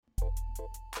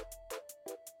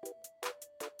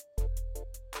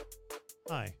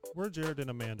Hi, we're Jared and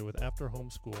Amanda with After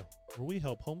Homeschool, where we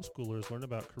help homeschoolers learn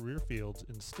about career fields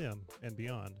in STEM and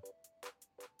beyond.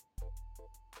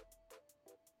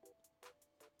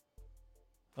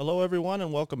 Hello, everyone,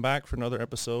 and welcome back for another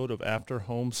episode of After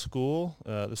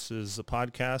Homeschool. This is a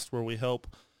podcast where we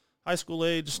help high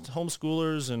school-aged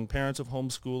homeschoolers and parents of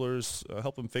homeschoolers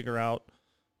help them figure out,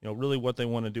 really what they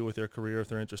want to do with their career if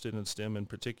they're interested in STEM in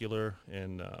particular.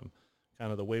 And kind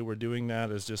of the way we're doing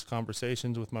that is just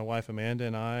conversations with my wife Amanda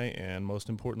and I, and most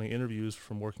importantly, interviews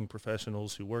from working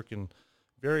professionals who work in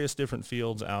various different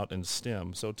fields out in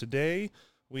STEM. So today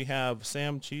we have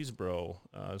Sam Cheesebro.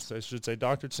 So I should say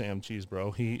Dr. Sam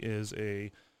Cheesebro. He is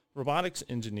a robotics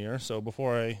engineer. So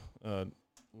before I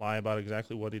lie about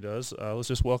exactly what he does, let's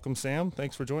just welcome Sam.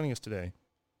 Thanks for joining us today.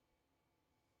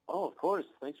 Oh, of course.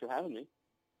 Thanks for having me.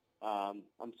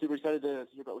 I'm super excited to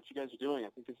hear about what you guys are doing. I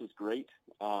think this is great.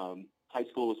 High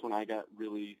school was when I got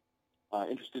really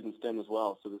interested in STEM as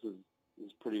well, so this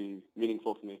is pretty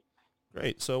meaningful to me.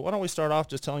 Great. So why don't we start off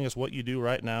just telling us what you do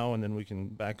right now, and then we can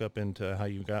back up into how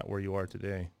you got where you are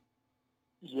today.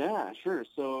 Yeah, sure.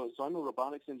 So I'm a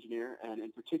robotics engineer, and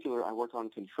in particular, I work on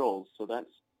controls. So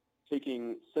that's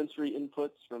taking sensory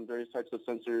inputs from various types of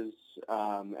sensors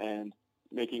and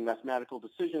making mathematical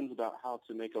decisions about how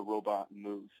to make a robot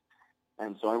move.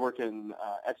 And so I work in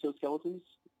exoskeletons,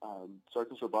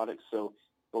 Sarcos Robotics. So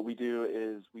what we do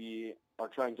is we are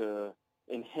trying to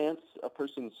enhance a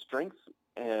person's strength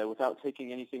without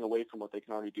taking anything away from what they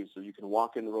can already do. So you can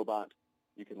walk in the robot,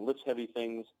 you can lift heavy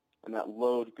things, and that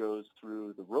load goes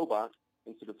through the robot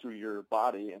instead of through your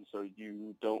body, and so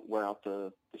you don't wear out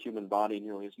the human body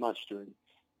nearly as much during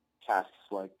tasks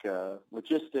like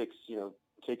logistics,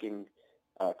 taking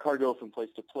cargo from place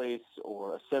to place,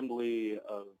 or assembly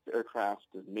of aircraft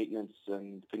and maintenance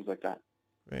and things like that.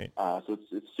 Great. So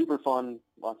it's super fun,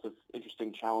 lots of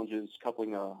interesting challenges,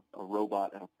 coupling a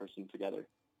robot and a person together.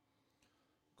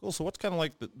 Cool. So what's kind of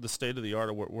like the state of the art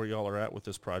of where y'all are at with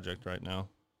this project right now?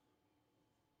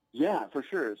 Yeah, for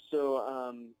sure.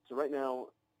 So right now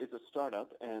it's a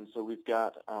startup, and so we've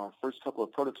got our first couple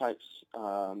of prototypes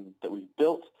that we've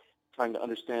built, trying to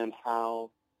understand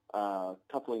how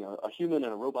coupling a human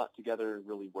and a robot together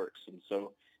really works. And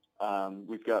so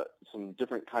we've got some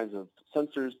different kinds of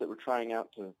sensors that we're trying out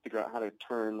to figure out how to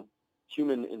turn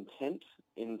human intent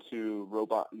into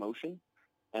robot motion,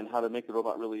 and how to make the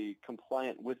robot really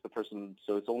compliant with the person,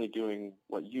 so it's only doing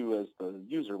what you as the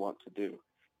user want to do.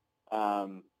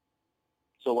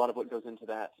 So a lot of what goes into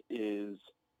that is,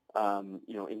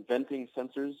 inventing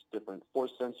sensors, different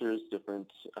force sensors, different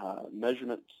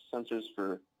measurement sensors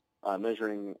for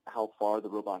measuring how far the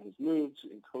robot has moved,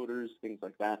 encoders, things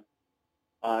like that.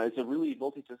 It's a really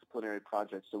multidisciplinary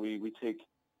project. So we take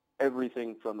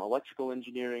everything from electrical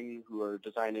engineering, who are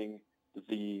designing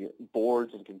the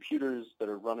boards and computers that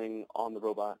are running on the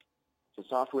robot, to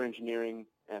software engineering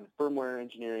and firmware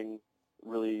engineering,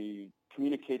 really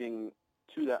communicating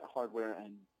to that hardware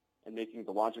and making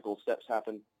the logical steps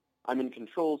happen. I'm in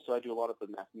control, so I do a lot of the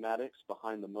mathematics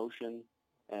behind the motion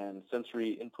and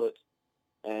sensory input.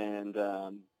 And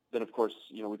then, of course,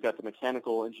 we've got the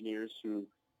mechanical engineers who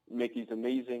make these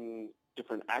amazing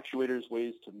different actuators,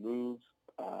 ways to move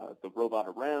the robot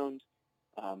around,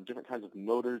 different kinds of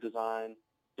motor design,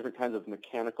 different kinds of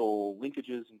mechanical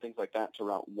linkages and things like that to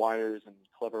route wires in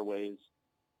clever ways.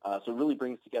 So it really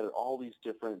brings together all these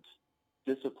different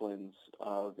disciplines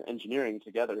of engineering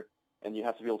together, and you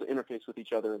have to be able to interface with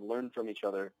each other and learn from each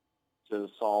other to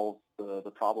solve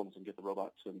the problems and get the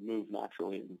robot to move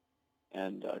naturally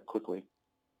and quickly.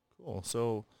 Cool.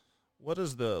 So what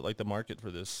is the market for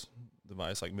this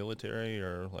device, like military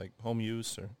or like home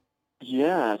use or?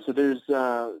 Yeah, so there's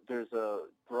a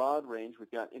broad range.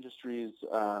 We've got industries,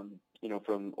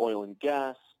 from oil and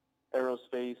gas,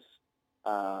 aerospace,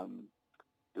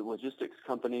 the logistics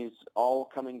companies, all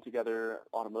coming together,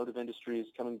 automotive industries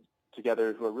coming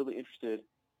together, who are really interested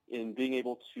in being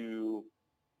able to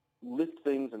lift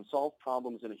things and solve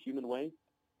problems in a human way.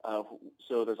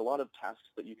 So there's a lot of tasks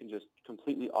that you can just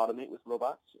completely automate with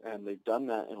robots, and they've done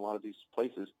that in a lot of these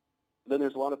places. Then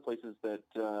there's a lot of places that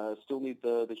still need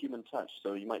the human touch.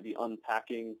 So you might be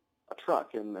unpacking a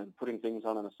truck and putting things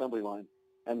on an assembly line,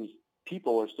 and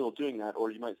people are still doing that.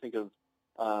 Or you might think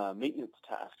of maintenance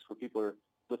tasks where people are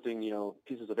lifting,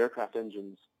 pieces of aircraft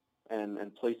engines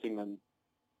and placing them.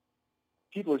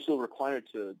 People are still required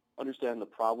to understand the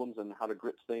problems and how to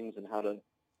grip things and how to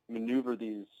maneuver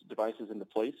these devices into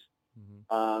place.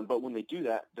 Mm-hmm. But when they do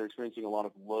that, they're experiencing a lot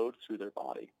of load through their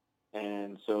body.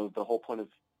 And so the whole point of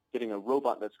getting a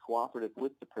robot that's cooperative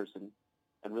with the person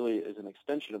and really is an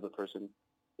extension of the person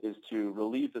is to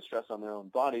relieve the stress on their own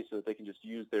body so that they can just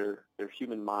use their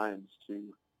human minds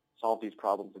to solve these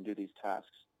problems and do these tasks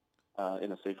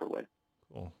in a safer way.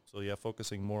 Cool. So yeah,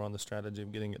 focusing more on the strategy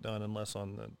of getting it done and less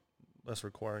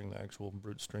requiring the actual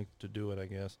brute strength to do it, I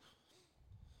guess.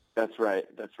 That's right.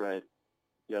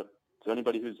 Yep. So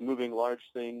anybody who's moving large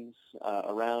things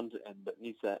around and that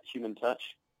needs that human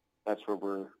touch, that's where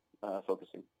we're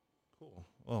focusing. Cool.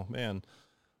 Oh, man.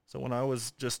 So when I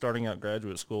was just starting out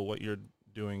graduate school, what you're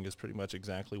doing is pretty much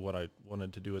exactly what I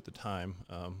wanted to do at the time.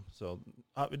 So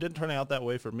it didn't turn out that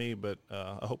way for me, but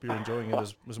I hope you're enjoying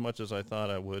it as much as I thought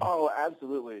I would. Oh,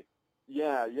 absolutely.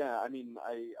 Yeah. I mean,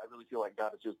 I really feel like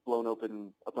God has just blown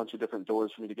open a bunch of different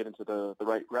doors for me to get into the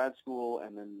right grad school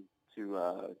and then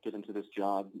to get into this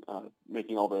job,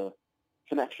 making all the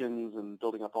connections and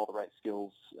building up all the right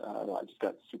skills. I just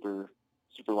got super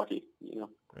lucky,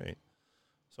 Great.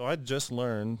 So I just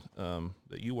learned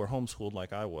that you were homeschooled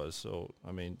like I was. So,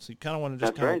 I mean, so you kind of want to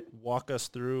just kind of walk us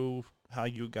through how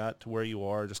you got to where you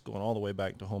are, just going all the way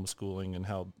back to homeschooling and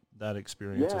how that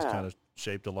experience has kind of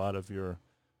shaped a lot of your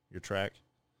track.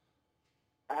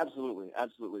 Absolutely.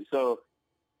 So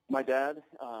my dad,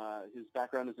 his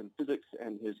background is in physics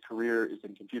and his career is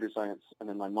in computer science. And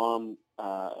then my mom,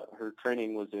 her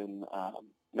training was in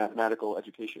mathematical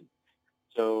education.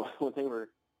 So when they were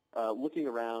looking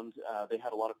around, they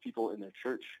had a lot of people in their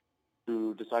church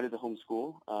who decided to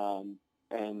homeschool.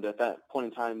 And at that point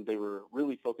in time, they were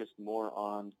really focused more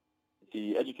on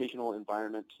the educational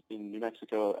environment in New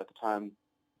Mexico at the time.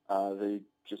 They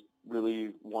just really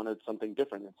wanted something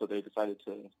different. And so they decided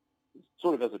to,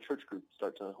 sort of as a church group,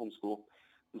 start to homeschool.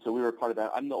 And so we were a part of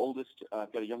that. I'm the oldest.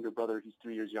 I've got a younger brother. He's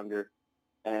 3 years younger.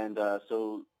 And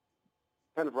so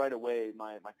kind of right away,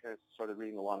 my parents started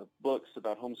reading a lot of books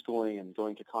about homeschooling and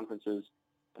going to conferences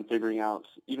and figuring out,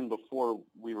 even before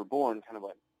we were born, kind of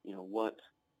like,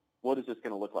 what is this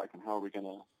going to look like and how are we going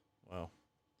to,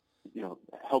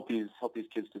 help these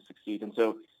kids to succeed. And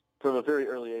so from a very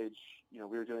early age, we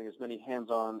were doing as many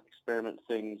hands-on experiment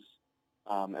things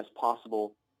as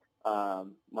possible.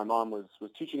 My mom was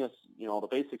teaching us, all the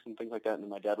basics and things like that, and then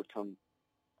my dad would come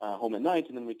home at night,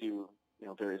 and then we'd do,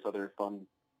 various other fun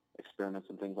experiments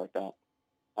and things like that.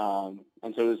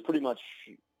 And so it was pretty much,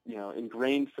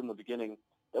 ingrained from the beginning.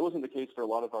 That wasn't the case for a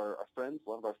lot of our friends. A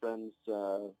lot of our friends,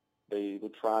 they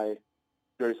would try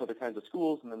various other kinds of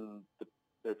schools, and then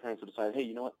their parents would decide, hey,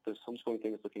 you know what, this homeschooling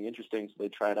thing is looking interesting, so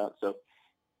they'd try it out. So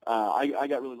I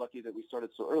got really lucky that we started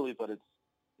so early, but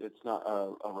it's not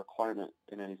a requirement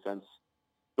in any sense.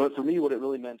 But for me, what it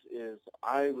really meant is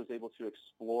I was able to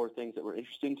explore things that were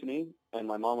interesting to me, and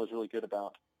my mom was really good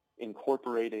about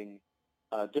incorporating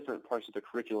different parts of the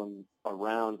curriculum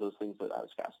around those things that I was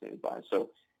fascinated by. So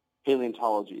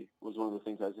paleontology was one of the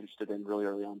things I was interested in really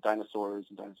early on, dinosaurs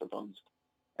and dinosaur bones.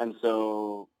 And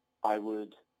so I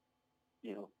would,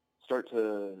 start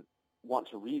to want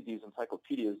to read these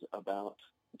encyclopedias about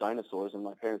dinosaurs, and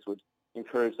my parents would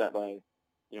encourage that by,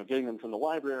 getting them from the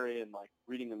library and like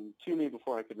reading them to me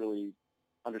before I could really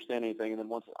understand anything. And then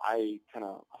once I kind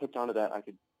of hooked onto that, I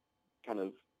could kind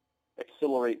of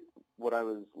accelerate what I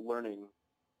was learning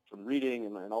from reading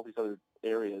and all these other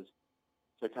areas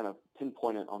to kind of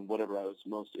pinpoint it on whatever I was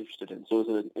most interested in. So it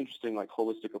was an interesting, like,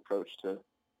 holistic approach to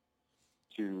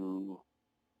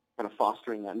kind of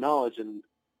fostering that knowledge. And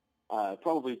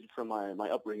probably from my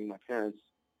upbringing, my parents,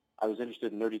 I was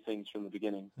interested in nerdy things from the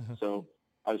beginning. So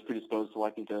I was predisposed to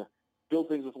liking to build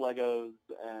things with Legos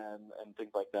and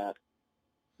things like that.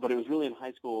 But it was really in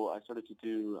high school I started to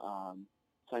do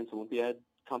Science Olympiad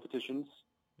competitions.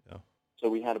 Yeah. So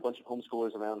we had a bunch of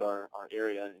homeschoolers around our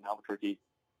area in Albuquerque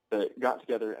that got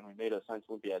together, and we made a Science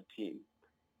Olympiad team.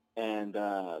 And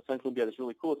Science Olympiad is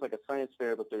really cool. It's like a science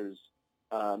fair, but there's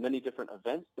many different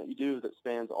events that you do that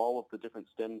spans all of the different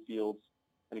STEM fields,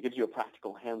 and it gives you a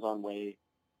practical, hands-on way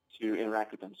to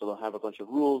interact with them. So they'll have a bunch of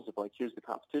rules of, like, here's the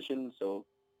competition. So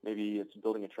maybe it's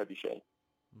building a trebuchet,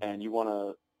 and you want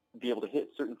to be able to hit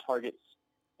certain targets,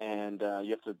 and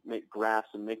you have to make graphs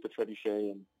and make the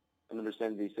trebuchet and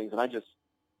understand these things. And I just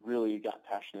really got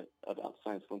passionate about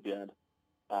Science Olympiad.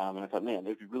 And I thought, man, it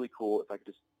would be really cool if I could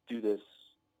just do this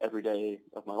every day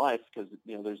of my life, because,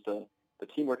 there's the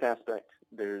teamwork aspect,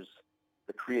 there's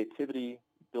the creativity,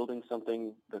 building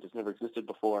something that has never existed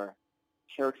before,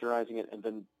 characterizing it, and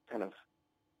then kind of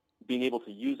being able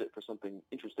to use it for something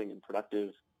interesting and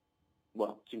productive.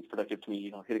 Well, it seems productive to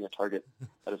me, hitting a target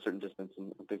at a certain distance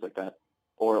and things like that.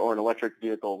 Or an electric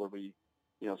vehicle where we,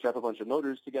 strap a bunch of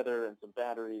motors together and some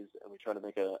batteries, and we try to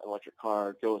make an electric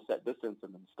car go a set distance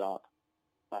and then stop,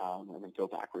 and then go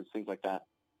backwards, things like that.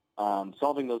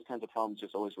 Solving those kinds of problems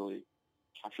just always really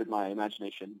captured my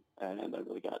imagination, and I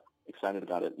really got excited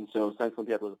about it. And so Science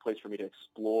Olympiad was a place for me to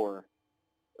explore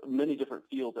many different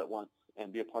fields at once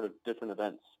and be a part of different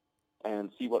events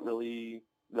and see what really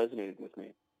resonated with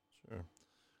me. Sure.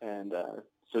 And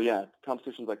so, yeah,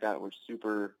 competitions like that were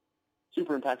super,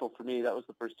 super impactful for me. That was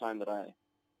the first time that I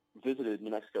visited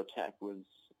New Mexico Tech, was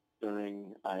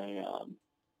during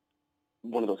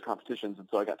one of those competitions. And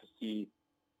so I got to see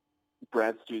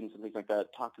grad students and things like that,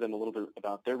 talk to them a little bit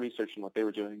about their research and what they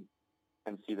were doing,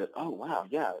 and see that, oh, wow,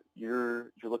 yeah,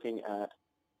 you're looking at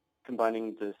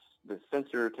combining this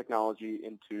sensor technology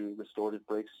into restorative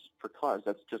brakes for cars.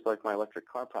 That's just like my electric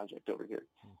car project over here.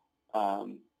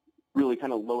 Really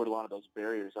kind of lowered a lot of those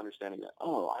barriers, understanding that,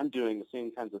 oh, I'm doing the same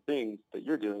kinds of things that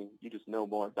you're doing. You just know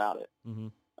more about it. Mm-hmm.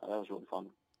 That was really fun.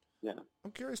 Yeah.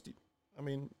 I'm curious,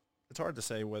 it's hard to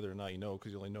say whether or not you know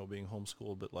because you only know being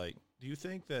homeschooled, but do you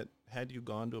think that had you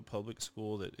gone to a public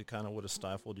school that it kind of would have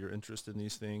stifled your interest in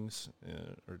these things?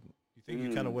 Or do you think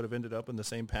you kind of would have ended up in the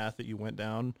same path that you went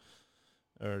down?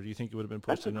 Or do you think you would have been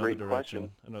pushed in another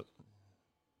direction?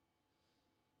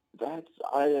 That's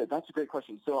a great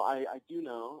question. So I do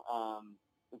know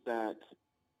that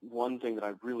one thing that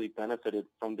I really benefited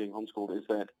from being homeschooled is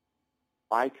that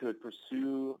I could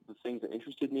pursue the things that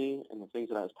interested me and the things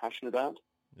that I was passionate about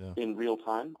in real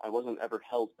time. I wasn't ever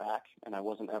held back, and I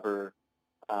wasn't ever,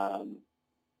 I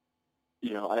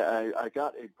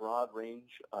got a broad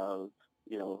range of,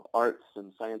 arts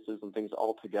and sciences and things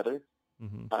all together.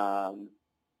 Mm-hmm.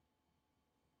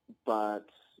 But,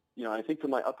 I think for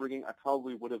my upbringing, I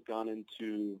probably would have gone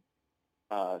into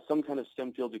some kind of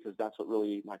STEM field because that's what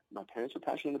really my parents were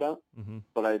passionate about. Mm-hmm.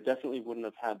 But I definitely wouldn't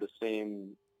have had the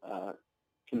same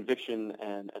conviction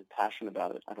and passion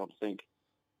about it, I don't think,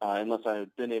 unless I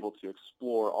had been able to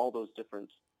explore all those different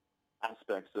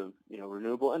aspects of,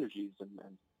 renewable energies and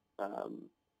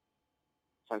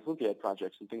Science Olympiad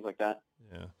projects and things like that.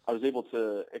 Yeah. I was able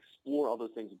to explore all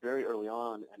those things very early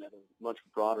on and at a much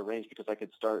broader range because I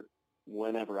could start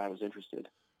whenever I was interested.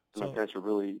 So my parents were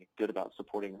really good about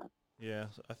supporting that. Yeah,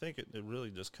 I think it really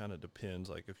just kind of depends.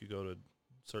 Like if you go to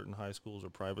certain high schools or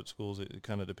private schools, it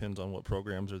kind of depends on what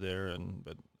programs are there.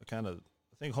 But I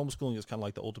think homeschooling is kind of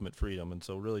like the ultimate freedom. And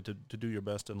so really to do your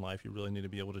best in life, you really need to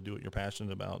be able to do what you're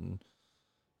passionate about. And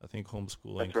I think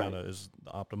homeschooling kind of is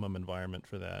the optimum environment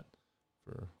for that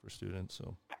for students.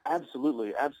 So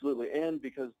absolutely. And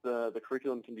because the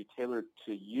curriculum can be tailored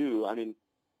to you. I mean,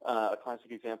 a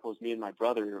classic example is me and my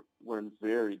brother learned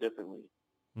very differently.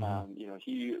 Mm-hmm.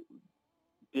 He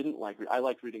didn't like I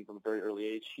liked reading from a very early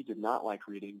age. He did not like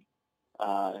reading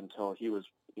until he was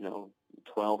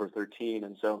 12 or 13,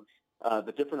 and so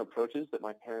the different approaches that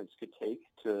my parents could take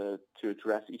to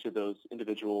address each of those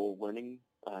individual learning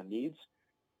needs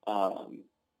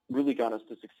really got us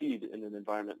to succeed in an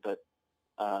environment that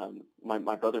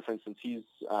my brother, for instance, he's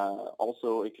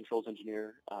also a controls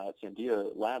engineer at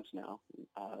Sandia Labs now,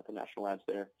 the national labs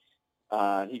there.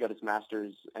 He got his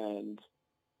master's, and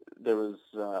there was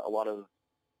a lot of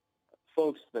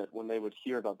folks that when they would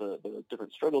hear about the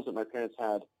different struggles that my parents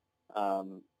had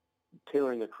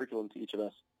tailoring the curriculum to each of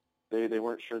us, they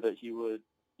weren't sure that he would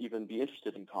even be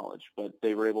interested in college, but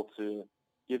they were able to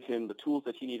give him the tools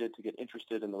that he needed to get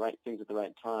interested in the right things at the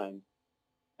right time.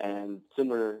 And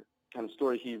similar kind of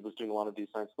story, he was doing a lot of these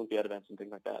Science Olympiad events and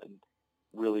things like that, and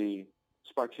really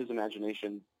sparked his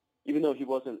imagination. Even though he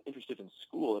wasn't interested in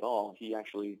school at all, he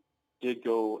actually did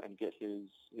go and get his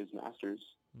master's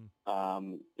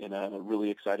in a really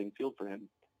exciting field for him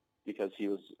because he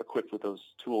was equipped with those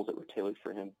tools that were tailored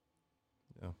for him.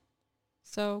 Yeah.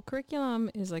 So curriculum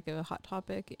is like a hot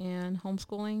topic in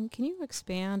homeschooling. Can you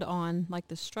expand on like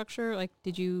the structure? Like,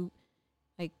 did you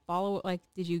get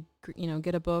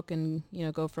a book and,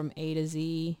 go from A to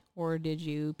Z, or did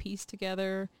you piece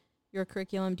together your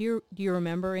curriculum? Do you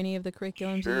remember any of the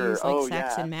curriculums you used, like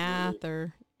Saxon Math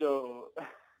or? So,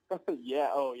 yeah.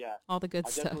 All the good I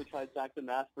stuff. definitely tried Saxon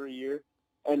Math for a year.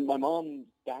 And my mom's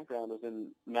background was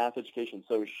in math education,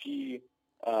 so she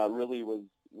really was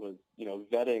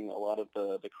vetting a lot of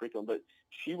the curriculum. But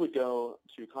she would go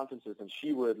to conferences, and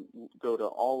she would go to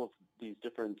all of these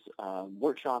different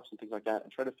workshops and things like that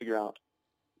and try to figure out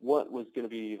what was going to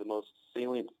be the most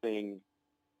salient thing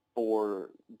for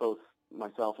both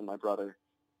myself and my brother.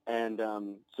 And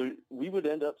so we would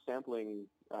end up sampling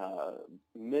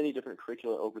many different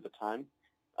curricula over the time.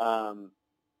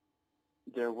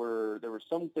 There were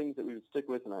some things that we would stick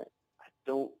with, and I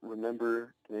don't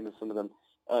remember the name of some of them,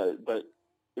 but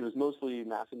it was mostly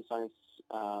math and science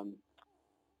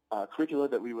curricula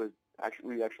that we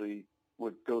actually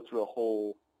would go through a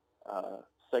whole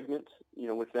segment,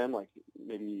 with them, like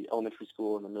maybe elementary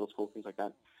school and the middle school, things like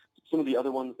that. some of the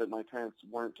other ones that my parents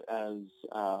weren't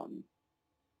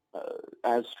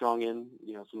as strong in,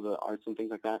 some of the arts and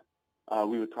things like that,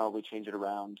 we would probably change it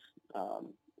around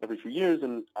every few years,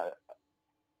 and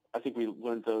I think we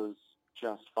learned those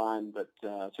just fine, but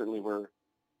certainly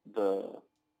the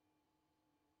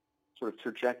sort of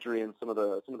trajectory and some of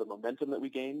the momentum that we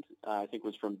gained, I think,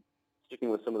 was from sticking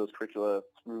with some of those curricula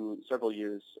through several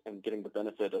years and getting the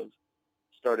benefit of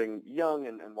starting young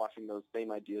and watching those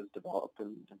same ideas develop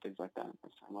and things like that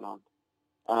as time went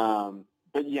on.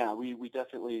 But yeah, we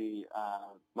definitely,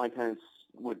 my parents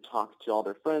would talk to all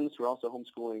their friends who are also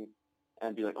homeschooling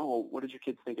and be like, oh, what did your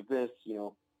kids think of this?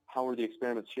 How were the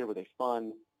experiments here? Were they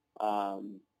fun?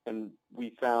 And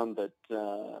we found that,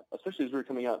 especially as we were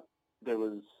coming up,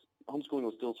 homeschooling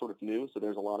was still sort of new, so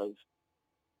there's a lot of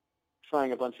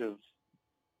trying a bunch of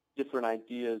different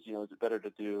ideas. Is it better to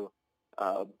do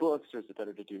books, or is it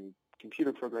better to do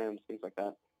computer programs, things like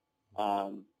that?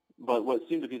 But what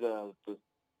seemed to be the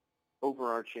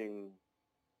overarching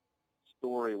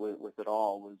story with it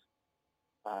all was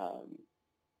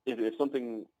if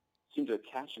something seemed to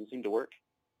catch and seemed to work,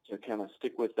 to kind of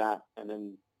stick with that and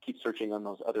then keep searching on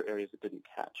those other areas that didn't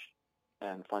catch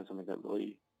and find something that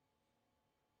really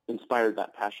inspired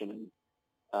that passion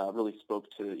and really spoke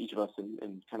to each of us in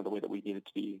kind of the way that we needed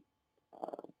to be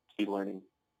learning.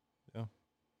 Yeah.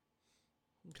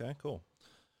 Okay, cool.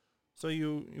 So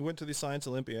you went to the Science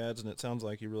Olympiads, and it sounds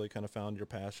like you really kind of found your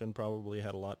passion. Probably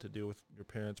had a lot to do with your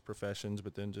parents' professions,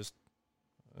 but then just,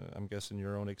 I'm guessing,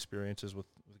 your own experiences with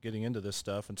getting into this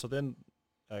stuff. And so then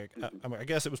I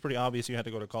guess it was pretty obvious you had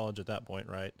to go to college at that point,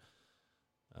 right?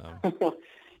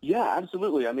 Yeah,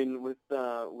 absolutely. I mean, with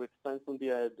Science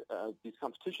Olympiad, these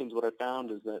competitions, what I found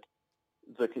is that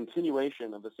the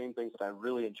continuation of the same things that I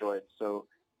really enjoyed. So,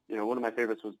 one of my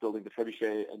favorites was building the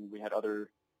trebuchet, and we had other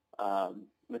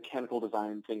mechanical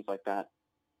design, things like that.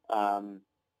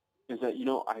 Is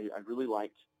that, I really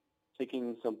liked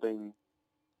taking something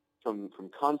from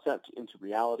concept into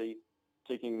reality,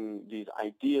 taking these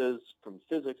ideas from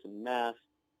physics and math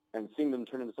and seeing them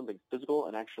turn into something physical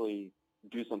and actually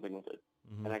do something with it,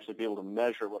 mm-hmm. and actually be able to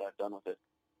measure what I've done with it.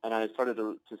 And I started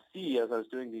to see, as I was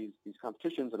doing these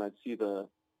competitions, and I'd see the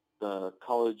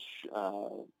college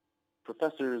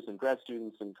professors and grad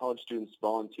students and college students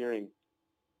volunteering,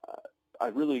 I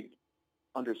really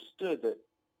understood that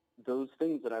those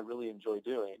things that I really enjoy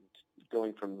doing,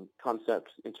 going from concept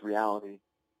into reality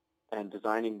and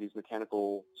designing these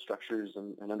mechanical structures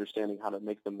and understanding how to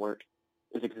make them work,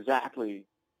 is exactly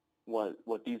what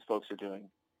these folks are doing.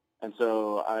 And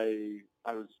so I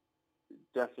was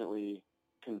definitely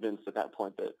convinced at that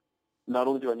point that not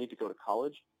only do I need to go to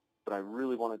college, but I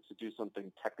really wanted to do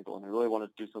something technical, and I really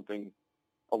wanted to do something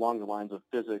along the lines of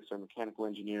physics or mechanical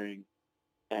engineering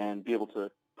and be able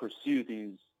to pursue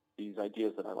these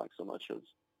ideas that I like so much of,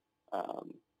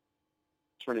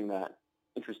 turning that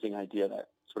interesting idea, that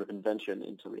sort of invention,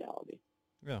 into reality.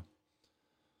 Yeah.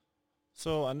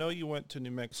 So I know you went to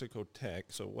New Mexico Tech.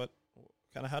 So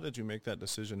how did you make that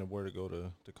decision of where to go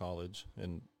to college?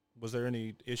 And was there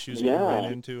any issues you ran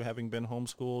into having been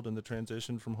homeschooled and the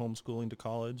transition from homeschooling to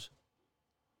college?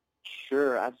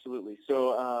 Sure, absolutely.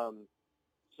 So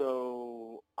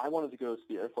I wanted to go to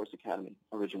the Air Force Academy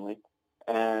originally.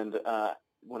 And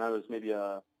when I was maybe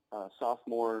a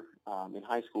sophomore in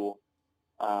high school,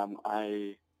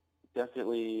 I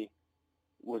definitely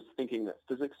was thinking that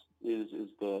physics is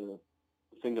the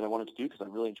thing that I wanted to do, because I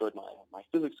really enjoyed my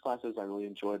physics classes. I really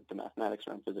enjoyed the mathematics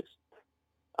around physics.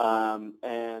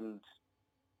 And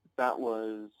that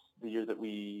was the year that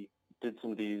we did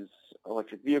some of these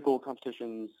electric vehicle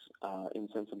competitions in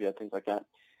Science Olympiad, things like that.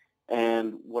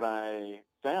 And what I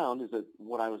found is that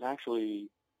the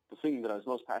thing that I was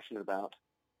most passionate about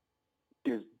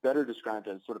is better described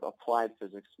as sort of applied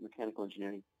physics, mechanical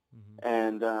engineering.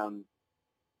 Mm-hmm.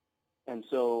 And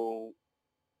so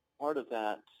part of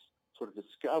that sort of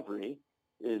discovery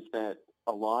is that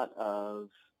a lot of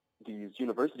these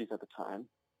universities at the time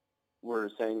were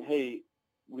saying, hey,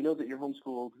 we know that you're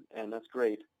homeschooled, and that's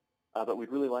great, but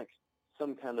we'd really like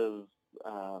some kind of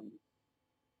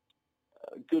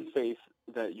good faith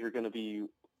that you're going to be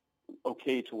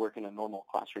okay to work in a normal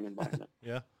classroom environment.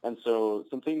 Yeah. And so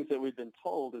some things that we've been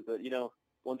told is that,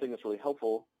 one thing that's really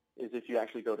helpful is if you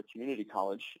actually go to community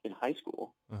college in high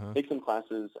school, take some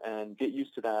classes and get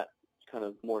used to that kind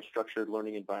of more structured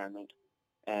learning environment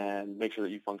and make sure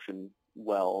that you function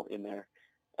well in there.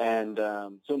 And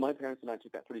so my parents and I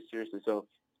took that pretty seriously. So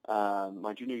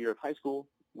my junior year of high school,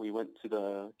 we went to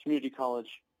the community college,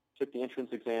 took the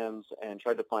entrance exams, and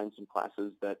tried to find some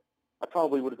classes that I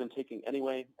probably would have been taking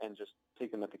anyway and just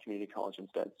take them at the community college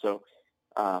instead. So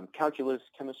calculus,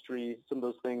 chemistry, some of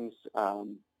those things,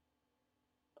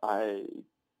 I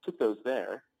took those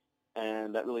there,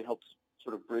 and that really helped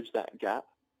sort of bridge that gap.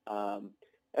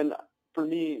 And for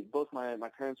me, both my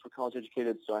parents were college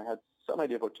educated, so I had some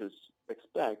idea of what to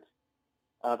expect,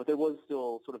 but there was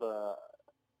still sort of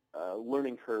a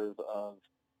learning curve of,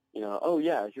 oh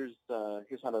yeah, here's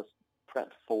how to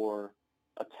prep for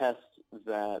a test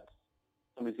that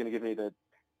somebody's going to give me that,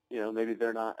 maybe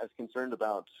they're not as concerned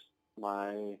about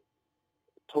my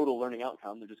total learning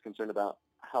outcome. They're just concerned about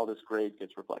how this grade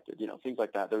gets reflected, things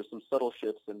like that. There's some subtle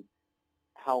shifts in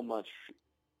how much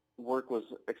work was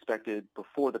expected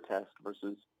before the test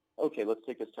versus, okay, let's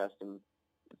take this test and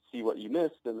see what you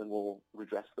missed, and then we'll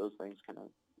redress those things. Kind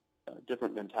of a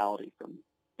different mentality from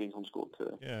being homeschooled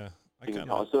to being in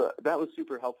college. So that was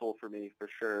super helpful for me, for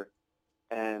sure.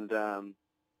 And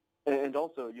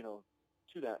also,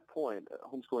 to that point,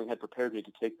 homeschooling had prepared me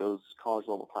to take those college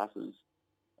level classes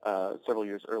several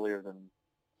years earlier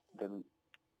than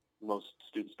most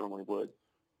students normally would.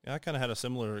 Yeah, I kind of had a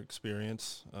similar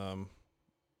experience.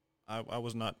 I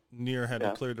was not had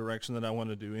a clear direction that I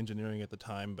wanted to do engineering at the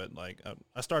time, but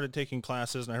I started taking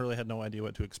classes and I really had no idea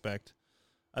what to expect.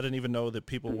 I didn't even know that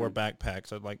people wore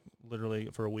backpacks. I'd literally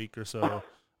for a week or so,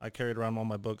 I carried around all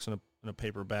my books in a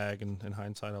paper bag, and in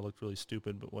hindsight, I looked really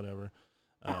stupid, but whatever.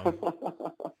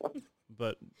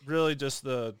 But really, just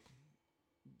the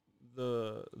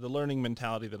learning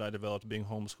mentality that I developed being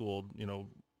homeschooled,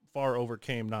 far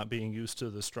overcame not being used to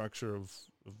the structure of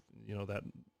that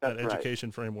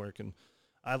education framework. And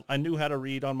I knew how to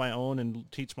read on my own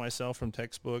and teach myself from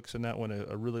textbooks, and that went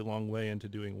a really long way into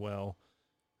doing well.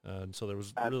 And so there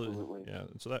was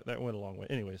so that went a long way.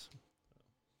 Anyways.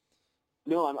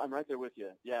 No, I'm right there with you.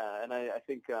 Yeah, and I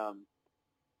think a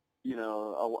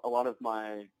lot of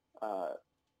my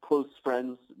close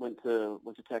friends went to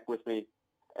tech with me,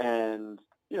 and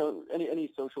any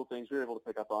social things we were able to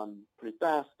pick up on pretty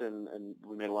fast, and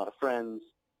we made a lot of friends.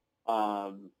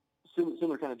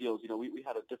 Similar kind of deals. We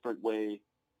had a different way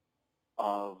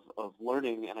of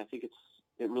learning, and I think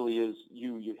it really is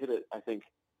you hit it. I think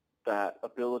that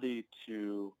ability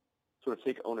to sort of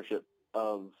take ownership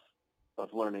of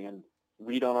learning and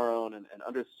read on our own and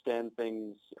understand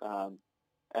things,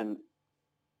 and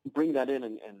bring that in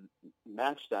and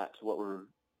match that to what we're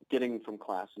getting from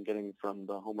class and getting from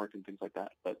the homework and things like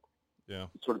that. But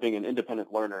sort of being an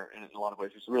independent learner in a lot of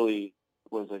ways just really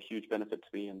was a huge benefit to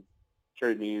me and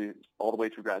carried me all the way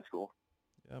through grad school.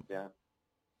 Yep. Yeah.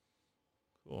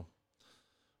 Cool.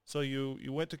 So you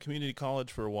went to community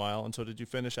college for a while, and so did you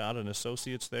finish out an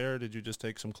associate's there? Or did you just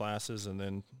take some classes and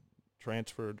then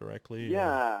transfer directly?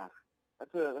 Yeah,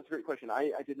 that's a great question.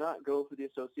 I did not go for the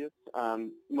associates,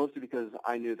 mostly because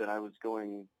I knew that I was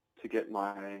going to get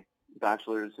my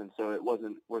bachelor's, and so it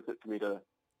wasn't worth it for me to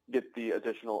get the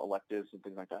additional electives and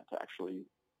things like that to actually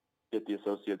get the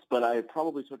associates. But I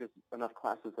probably took enough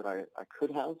classes that I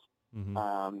could have.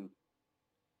 Mm-hmm.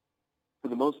 For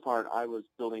the most part, I was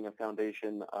building a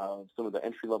foundation of some of the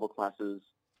entry-level classes,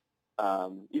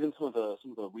 even some of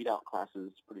the weed-out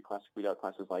classes, pretty classic weed-out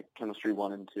classes like Chemistry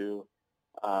 1 and 2.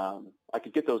 I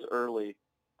could get those early.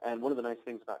 And one of the nice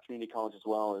things about community college as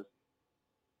well is,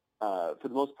 for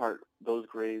the most part, those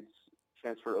grades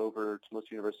transfer over to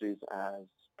most universities as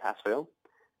pass-fail.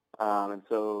 And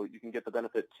so you can get the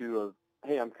benefit, too, of,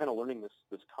 hey, I'm kind of learning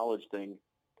this college thing.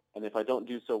 And if I don't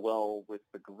do so well with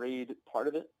the grade part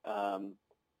of it,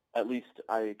 at least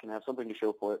I can have something to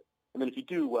show for it. And then if you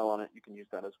do well on it, you can use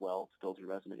that as well to build your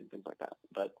resume and things like that.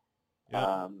 But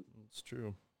it's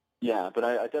true. Yeah, but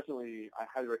I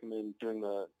highly recommend doing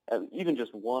even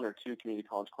just one or two community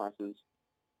college classes.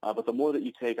 But the more that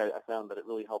you take, I found that it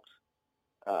really helps.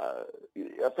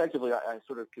 Effectively, I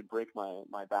sort of could break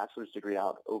my bachelor's degree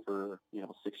out over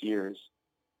 6 years,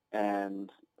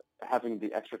 and having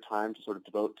the extra time to sort of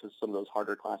devote to some of those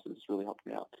harder classes really helped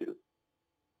me out too.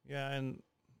 Yeah, and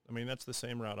I mean that's the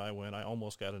same route I went. I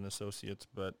almost got an associate's,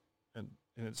 but and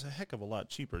it's a heck of a lot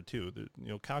cheaper too.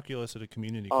 Calculus at a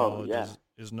community college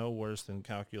is no worse than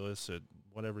calculus at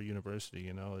whatever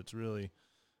university. It's really,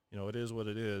 it is what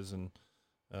it is, and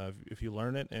if you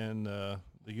learn it and the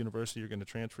university you're going to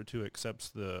transfer to accepts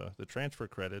the transfer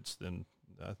credits, then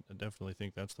I definitely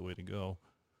think that's the way to go.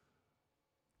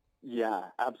 Yeah,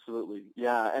 absolutely.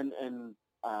 Yeah, and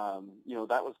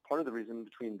that was part of the reason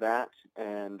between that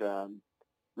and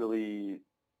really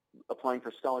applying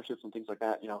for scholarships and things like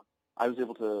that. I was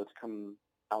able to come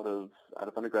out of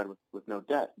undergrad with no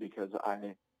debt because I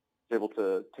was able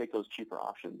to take those cheaper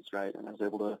options, right? And I was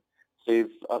able to save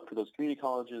up for those community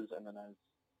colleges, and then I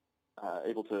was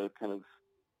able to kind of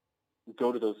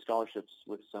go to those scholarships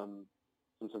with some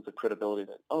some sense of credibility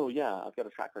that, oh yeah, I've got a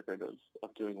track record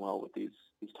of doing well with these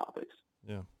topics.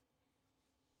 Yeah.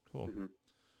 Cool. Mm-hmm.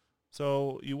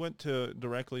 So you went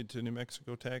directly to New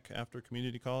Mexico Tech after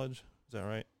community college? Is that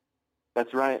right?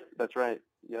 That's right.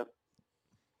 Yep.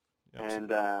 Yep. And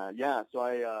so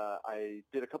I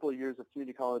did a couple of years of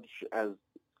community college as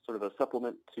sort of a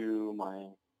supplement to my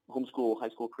homeschool high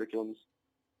school curriculums,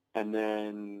 and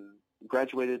then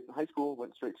graduated high school,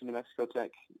 went straight to New Mexico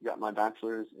Tech, got my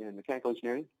bachelor's in mechanical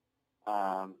engineering,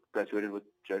 graduated with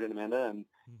Jared and Amanda,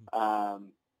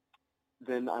 and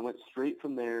then I went straight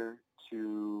from there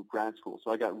to grad school.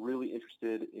 So I got really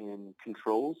interested in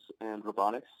controls and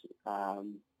robotics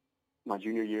my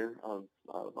junior year of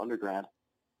undergrad.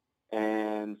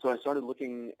 And so I started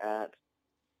looking at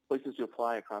places to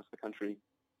apply across the country.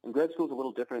 And grad school is a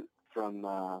little different from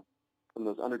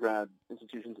those undergrad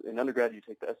institutions. In undergrad, you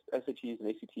take the SATs and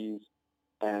ACTs,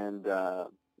 and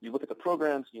you look at the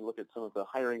programs, and you look at some of the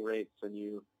hiring rates, and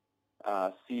you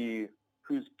see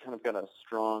who's kind of got a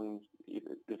strong,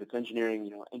 if it's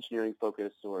engineering, engineering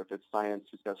focus, or if it's science,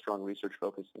 who's got a strong research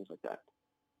focus, things like that.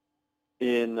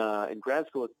 In grad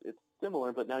school, it's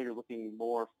similar, but now you're looking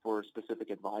more for specific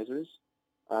advisors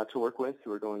to work with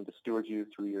who are going to steward you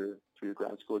through your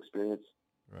grad school experience.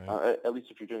 Right. At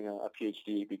least if you're doing a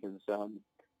PhD, because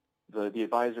the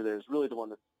advisor there is really the one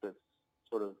that's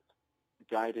sort of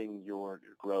guiding your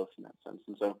growth in that sense.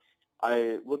 And so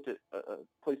I looked at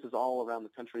places all around the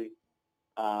country.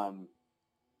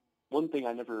 One thing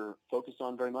I never focused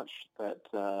on very much that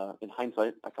in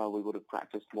hindsight I probably would have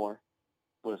practiced more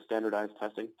was standardized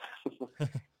testing.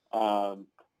 And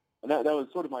that was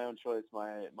sort of my own choice.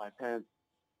 My parents,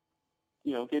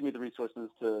 gave me the resources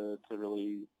to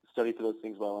really study for those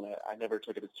things well, and I never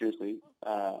took it as seriously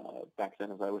back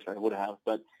then as I wish I would have.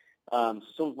 But some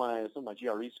of my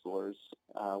GRE scores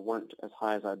weren't as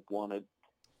high as I'd wanted,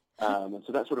 and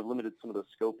so that sort of limited some of the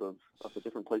scope of the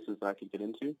different places that I could get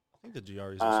into. I think the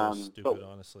GREs are so stupid,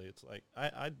 honestly. It's like,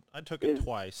 I took it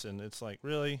twice, and it's like,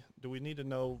 really? Do we need to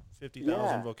know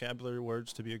 50,000 vocabulary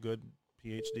words to be a good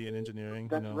PhD in engineering?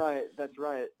 That's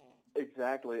right.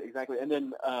 Exactly. And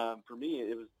then for me,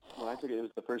 it was when I took it, it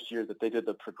was the first year that they did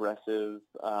the progressive,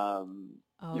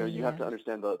 you have to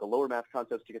understand the lower math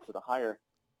concepts to get to the higher.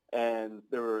 And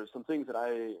there were some things that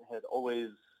I had always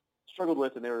struggled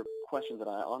with, and there were questions that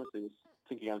I honestly was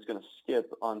thinking I was going to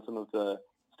skip on some of the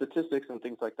statistics and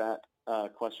things like that,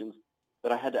 questions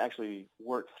that I had to actually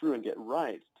work through and get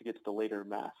right to get to the later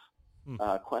math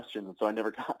questions. And so I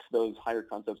never got to those higher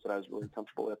concepts that I was really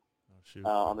comfortable with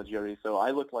on the GRE. So I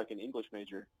looked like an English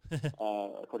major,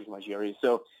 according to my GRE.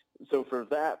 So for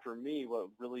that, for me, what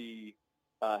really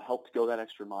helped go that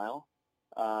extra mile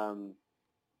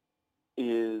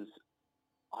is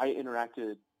I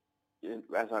interacted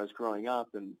as I was growing up,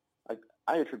 and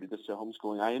I attribute this to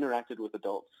homeschooling. I interacted with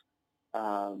adults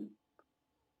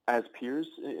as peers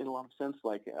in a lot of sense,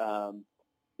 like,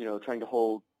 trying to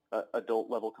hold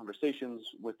adult-level conversations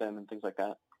with them and things like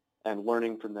that, and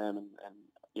learning from them and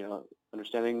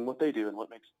understanding what they do and what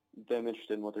makes them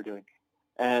interested in what they're doing.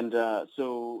 And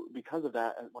so because of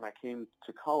that, when I came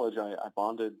to college, I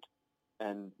bonded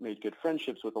and made good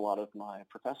friendships with a lot of my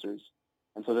professors.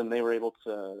 And so then they were able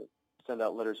to send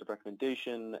out letters of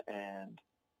recommendation and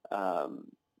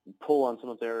pull on some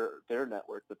of their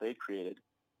network that they created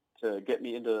to get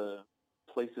me into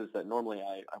places that normally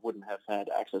I wouldn't have had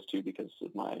access to because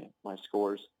of my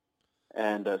scores.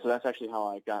 And so that's actually how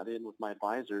I got in with my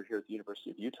advisor here at the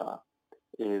University of Utah,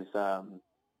 is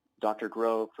Dr.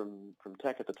 Grove from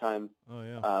Tech at the time.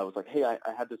 Was like, hey, I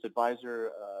had this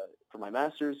advisor for my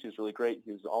master's. He was really great.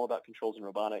 He was all about controls and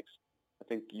robotics. I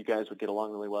think you guys would get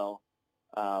along really well.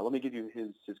 Let me give you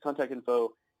his contact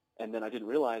info. And then I didn't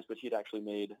realize, but he had actually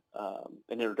made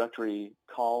an introductory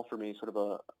call for me, sort of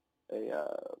a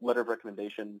letter of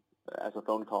recommendation as a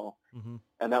phone call. Mm-hmm.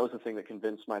 And that was the thing that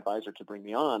convinced my advisor to bring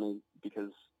me on,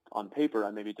 because on paper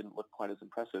I maybe didn't look quite as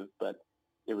impressive, but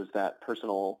it was that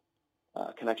personal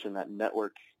connection, that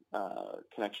network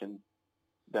connection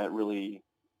that really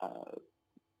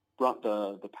brought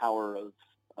the power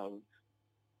of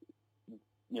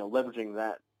leveraging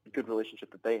that good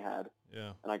relationship that they had.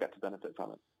 Yeah. And I got to benefit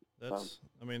from it.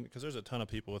 Because there's a ton of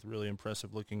people with really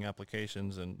impressive looking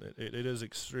applications, and it is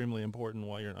extremely important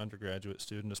while you're an undergraduate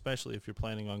student, especially if you're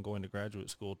planning on going to graduate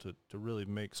school, to really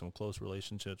make some close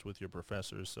relationships with your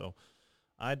professors. So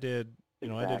I did,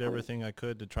 I did everything I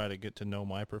could to try to get to know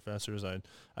my professors.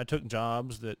 I took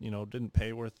jobs that, didn't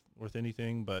pay worth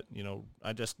anything, but,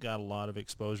 I just got a lot of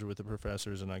exposure with the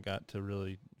professors, and I got to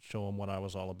really show them what I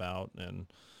was all about. And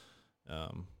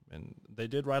they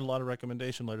did write a lot of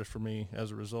recommendation letters for me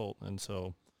as a result. And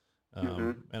so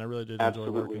And I really did enjoy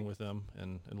working with them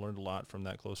and learned a lot from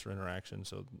that closer interaction.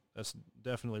 So that's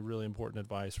definitely really important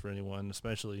advice for anyone,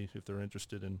 especially if they're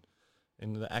interested in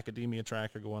the academia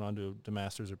track or going on to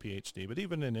master's or PhD. But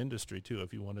even in industry, too,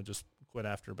 if you want to just quit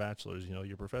after a bachelor's,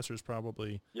 your professors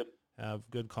probably have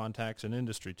good contacts in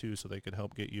industry, too, so they could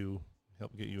help get you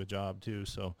a job, too.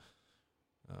 So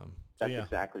that's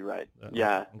exactly right.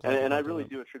 And I really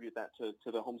do attribute that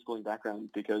to the homeschooling background,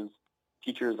 because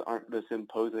teachers aren't this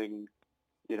imposing,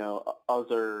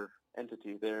 other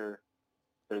entity. They're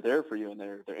there for you, and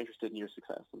they're interested in your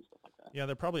success and stuff like that. Yeah,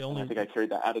 they're probably only. And I think I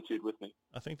carried that attitude with me.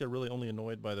 I think they're really only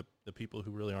annoyed by the people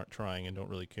who really aren't trying and don't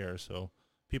really care. So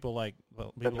people like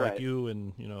you,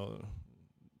 and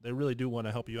they really do want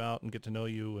to help you out and get to know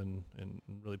you and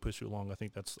really push you along. I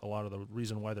think that's a lot of the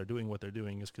reason why they're doing what they're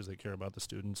doing, is because they care about the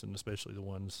students, and especially the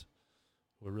ones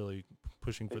who are really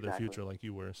pushing for their future, like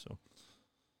you were. So.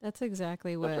 That's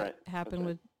exactly what happened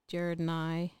with Jared and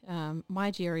I. My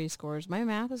GRE scores, my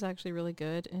math was actually really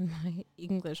good, and my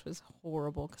English was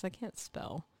horrible because I can't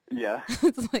spell. Yeah.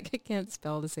 It's like I can't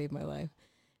spell to save my life.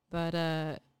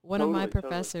 But one of my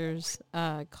professors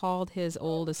called his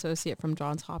old associate from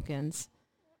Johns Hopkins,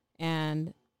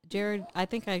 and Jared, I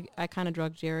think I kind of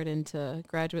drugged Jared into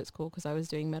graduate school because I was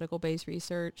doing medical-based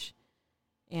research,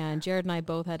 and Jared and I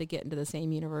both had to get into the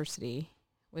same university,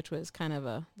 which was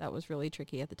that was really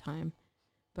tricky at the time.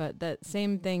 But that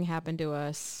same thing happened to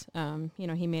us.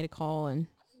 He made a call and,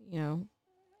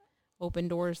 opened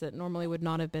doors that normally would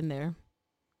not have been there.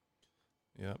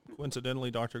 Yeah. Coincidentally,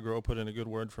 Dr. Groh put in a good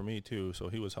word for me, too, so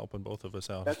he was helping both of us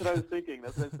out. That's what I was thinking.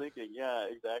 Yeah,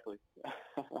 exactly.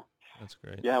 That's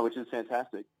great. Yeah, which is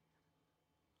fantastic.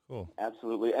 Cool.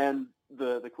 Absolutely. And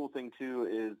the cool thing, too,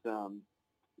 is,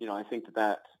 I think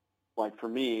that, like for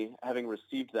me, having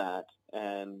received that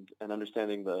and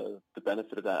understanding the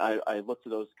benefit of that, I look to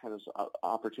those kind of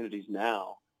opportunities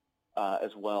now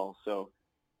as well. So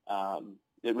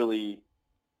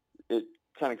it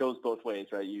kind of goes both ways,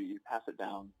 right? You pass it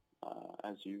down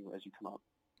as you come up.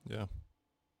 Yeah.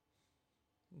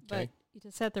 Okay. But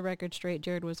to set the record straight,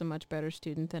 Jared was a much better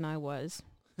student than I was.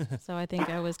 So I think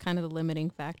I was kind of the limiting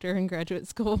factor in graduate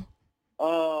school.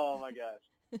 Oh, my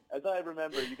gosh. As I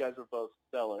remember, you guys were both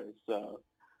stellar, so.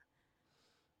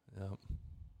 Yeah.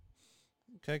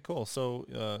 Okay, cool. So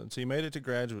you made it to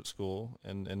graduate school,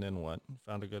 and then what?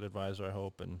 Found a good advisor, I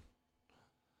hope, and.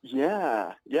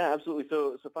 Yeah, absolutely.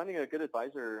 So finding a good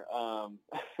advisor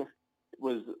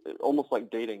was almost like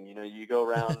dating. You go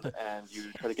around and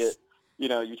you try to get,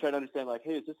 you try to understand, like,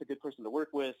 hey, is this a good person to work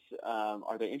with?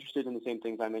 Are they interested in the same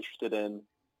things I'm interested in?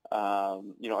 Are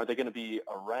they going to be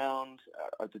around?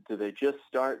 Do they just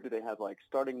start? Do they have like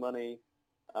starting money?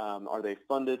 Are they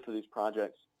funded for these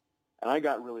projects? And I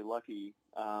got really lucky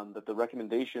that the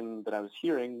recommendation that I was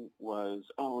hearing was,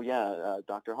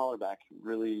 Dr. Hollerback,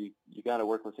 really, you got to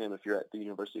work with him if you're at the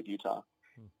University of Utah.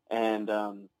 And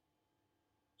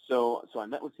so I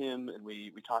met with him, and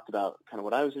we talked about kind of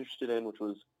what I was interested in, which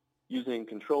was using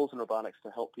controls and robotics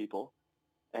to help people.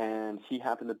 And he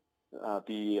happened to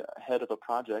be head of a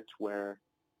project where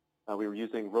we were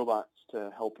using robots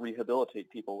to help rehabilitate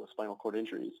people with spinal cord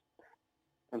injuries.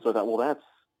 And so I thought, well,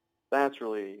 that's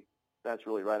really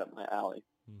right up my alley.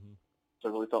 Mm-hmm. So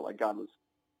I really felt like God was,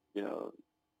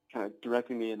 kind of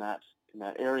directing me in that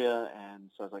area. And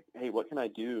so I was like, hey, what can I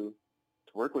do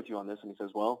to work with you on this? And he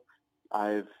says, well,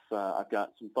 I've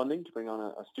got some funding to bring on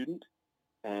a student,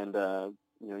 and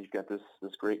you've got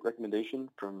this great recommendation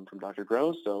from Dr.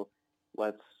 Groh, so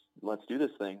let's do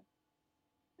this thing.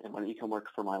 And why don't you come work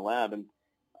for my lab? And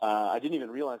I didn't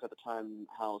even realize at the time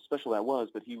how special that was,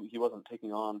 but he wasn't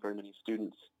taking on very many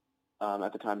students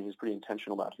at the time. He was pretty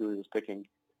intentional about who he was picking.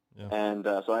 Yeah. And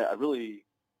so I really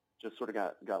just sort of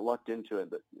got lucked into it.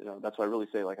 But that's why I really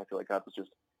say, like, I feel like God was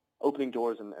just opening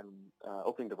doors and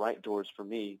opening the right doors for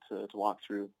me to walk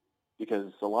through,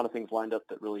 because a lot of things lined up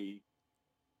that really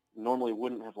normally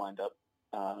wouldn't have lined up,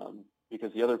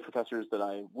 because the other professors that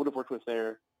I would have worked with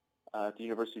there at the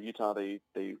University of Utah,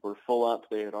 they were full up.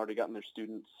 They had already gotten their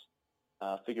students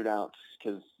figured out,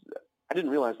 because I didn't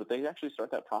realize that they actually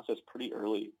start that process pretty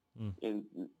early in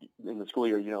the school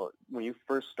year. When you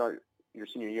first start your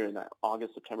senior year in that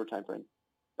August, September timeframe,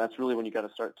 that's really when you got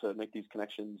to start to make these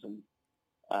connections and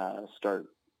start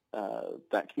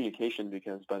that communication,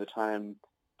 because by the time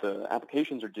the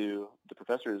applications are due, the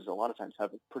professors a lot of times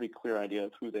have a pretty clear idea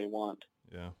of who they want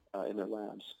in their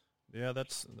labs. Yeah, that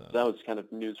was kind of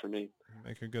news for me.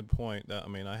 Make a good point.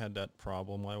 I had that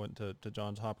problem. I went to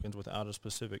Johns Hopkins without a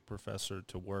specific professor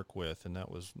to work with, and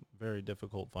that was very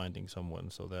difficult finding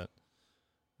someone. So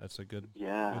that's a good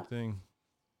thing.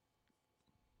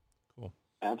 Cool.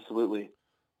 Absolutely.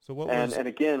 So what And was... and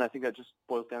again, I think that just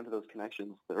boils down to those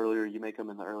connections. The earlier you make them,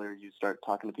 and the earlier you start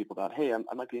talking to people about, hey,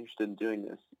 I might be interested in doing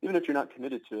this, even if you're not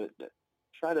committed to it.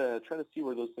 Try to see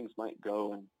where those things might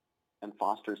go, and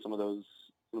foster some of those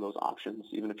options,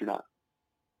 even if you're not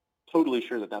totally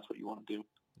sure that that's what you want to do.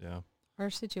 Yeah. Our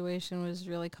situation was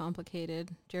really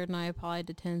complicated. Jared and I applied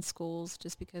to 10 schools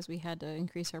just because we had to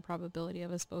increase our probability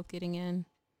of us both getting in.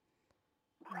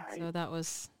 Right. So that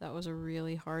was a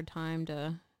really hard time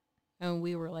and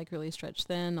we were like really stretched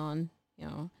thin on,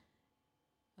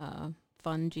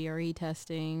 fun GRE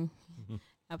testing,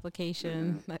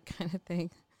 application, that kind of thing.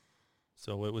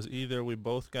 So it was either we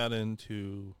both got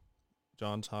into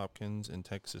Johns Hopkins and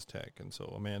Texas Tech, and so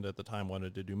Amanda at the time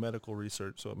wanted to do medical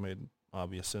research, so it made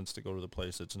obvious sense to go to the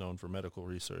place that's known for medical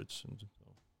research, and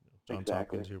so, Johns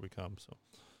Hopkins, here we come. So,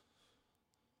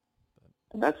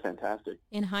 and that's fantastic.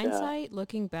 In hindsight,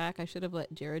 looking back, I should have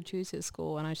let Jared choose his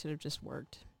school, and I should have just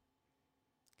worked.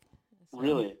 So,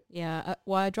 really? Yeah.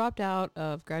 Well, I dropped out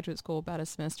of graduate school about a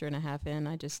semester and a half in.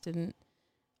 I just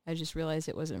realized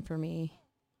it wasn't for me.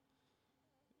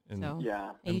 and So, yeah.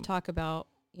 And you talk about,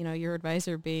 your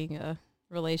advisor being a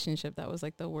relationship. That was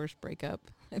like the worst breakup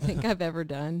I think I've ever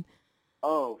done.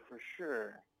 Oh, for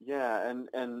sure. Yeah,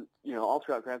 and all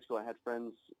throughout grad school, I had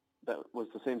friends that was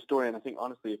the same story. And I think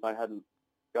honestly, if I hadn't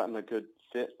gotten a good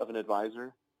fit of an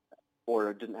advisor,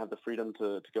 or didn't have the freedom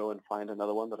to go and find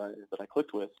another one that I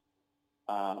clicked with,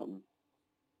 I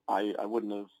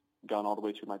wouldn't have gone all the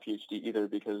way through my PhD either.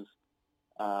 Because,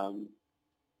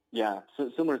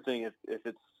 similar thing.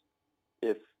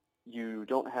 If you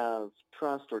don't have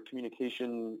trust or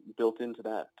communication built into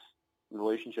that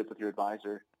relationship with your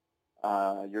advisor,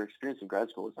 your experience in grad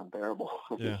school is unbearable.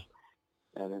 Yeah.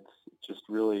 And it's just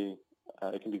really,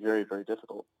 it can be very, very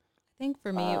difficult. I think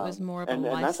for me it was more of a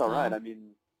lifestyle. And that's all right. I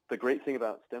mean, the great thing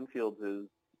about STEM fields is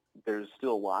there's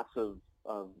still lots of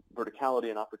verticality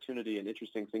and opportunity and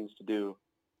interesting things to do,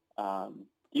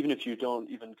 even if you don't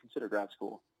even consider grad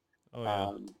school. Oh,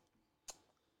 yeah.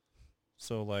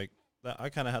 So, like, I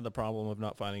kind of had the problem of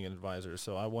not finding an advisor.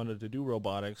 So I wanted to do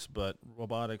robotics, but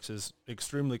robotics is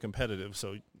extremely competitive.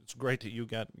 So it's great that you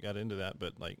got into that.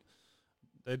 But, like,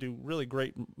 they do really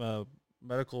great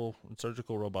medical and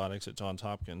surgical robotics at Johns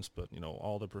Hopkins, but,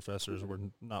 all the professors were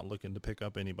not looking to pick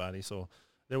up anybody. So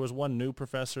there was one new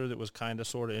professor that was kind of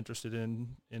sort of interested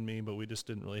in me, but we just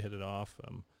didn't really hit it off.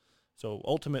 So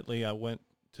ultimately I went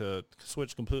to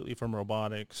switch completely from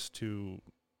robotics to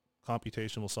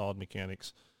computational solid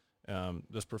mechanics.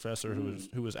 This professor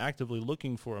who was actively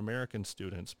looking for American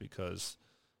students because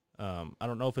I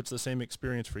don't know if it's the same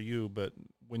experience for you, but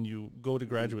when you go to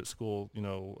graduate school,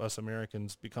 us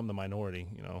Americans become the minority.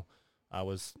 I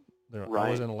was there. Right.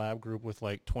 I was in a lab group with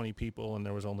like 20 people, and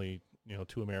there was only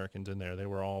 2 Americans in there. They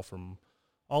were all from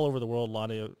all over the world, a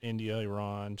lot of India,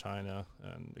 Iran, China,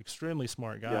 and extremely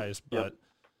smart guys. Yep. But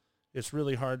it's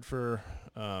really hard for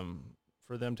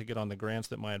them to get on the grants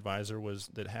that my advisor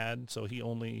had. So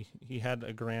he had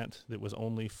a grant that was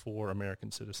only for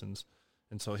American citizens.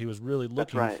 And so he was really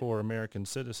looking for American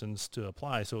citizens to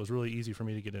apply. So it was really easy for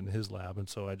me to get into his lab. And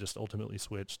so I just ultimately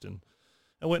switched and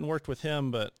I went and worked with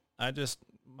him. But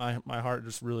my heart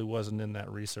just really wasn't in that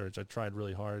research. I tried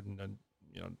really hard, and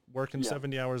working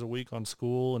 70 hours a week on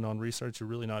school and on research you're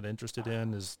really not interested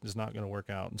in is not going to work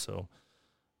out. And so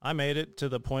I made it to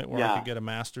the point where I could get a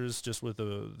master's just with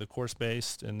the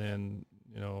course-based, and then,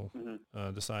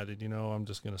 decided, I'm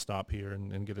just going to stop here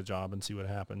and get a job and see what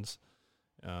happens.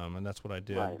 And that's what I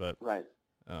did.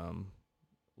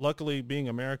 Luckily, being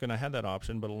American, I had that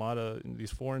option, but a lot of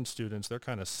these foreign students, they're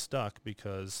kind of stuck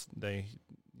because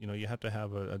you have to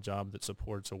have a job that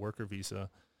supports a worker visa,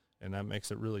 and that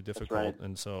makes it really difficult.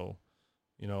 And so,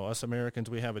 us Americans,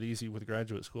 we have it easy with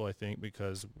graduate school, I think,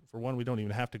 because for one, we don't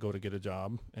even have to go to get a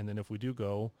job. And then if we do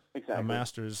go, a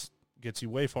master's gets you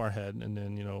way far ahead. And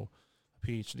then, a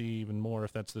PhD even more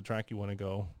if that's the track you want to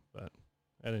go. But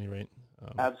at any rate.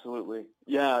 Absolutely.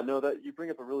 Yeah, no, that you bring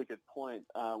up a really good point.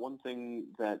 One thing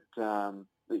that,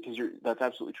 because that's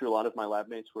absolutely true. A lot of my lab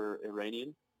mates were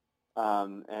Iranian.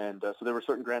 So there were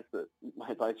certain grants that my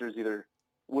advisors either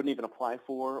wouldn't even apply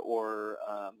for, or,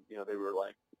 they were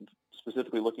like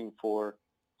specifically looking for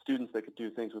students that could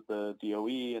do things with the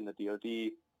DOE and the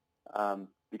DOD,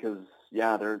 because,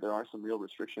 there are some real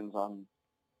restrictions on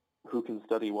who can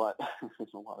study what.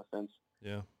 Makes a lot of sense.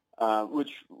 Yeah.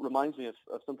 Which reminds me of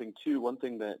something, too. One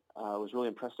thing that was really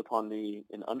impressed upon me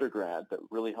in undergrad that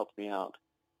really helped me out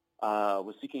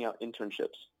was seeking out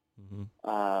internships.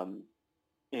 Mm-hmm.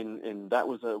 And that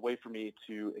was a way for me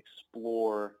to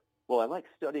explore, well, I like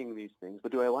studying these things,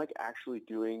 but do I like actually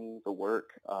doing the work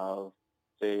of,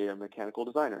 say, a mechanical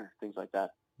designer, things like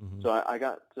that? So I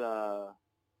got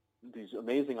these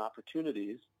amazing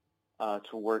opportunities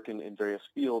to work in various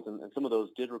fields, and some of those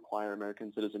did require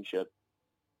American citizenship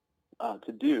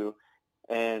to do.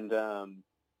 And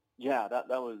that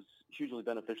was hugely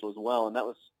beneficial as well. And that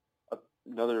was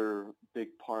another big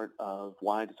part of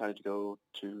why I decided to go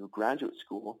to graduate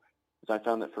school, is I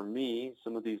found that for me,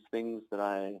 some of these things that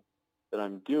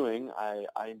I'm doing, I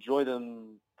enjoy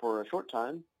them for a short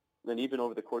time. Then even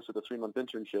over the course of the 3-month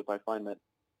internship, I find that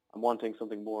I'm wanting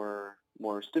something more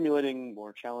stimulating,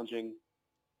 more challenging.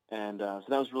 And so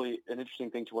that was really an interesting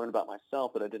thing to learn about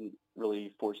myself that I didn't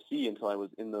really foresee until I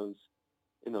was in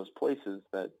those places.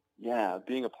 That,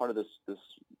 being a part of this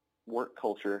work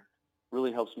culture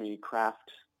really helps me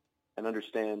craft and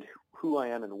understand who I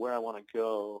am and where I want to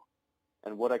go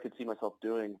and what I could see myself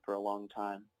doing for a long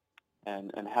time,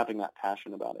 and having that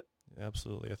passion about it.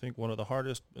 Absolutely. I think one of the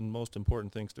hardest and most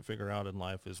important things to figure out in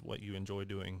life is what you enjoy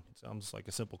doing. It sounds like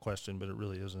a simple question, but it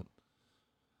really isn't.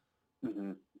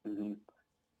 Mm-hmm. Mm-hmm.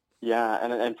 Yeah,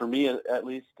 and for me, at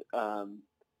least, that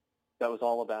was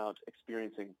all about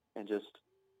experiencing and just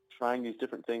trying these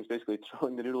different things, basically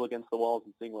throwing the noodle against the walls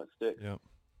and seeing what sticks. Yep.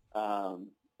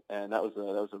 And that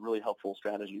was a really helpful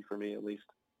strategy for me, at least.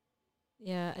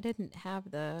 Yeah, I didn't have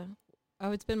I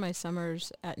would spend my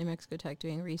summers at New Mexico Tech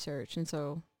doing research, and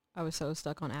so I was so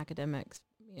stuck on academics,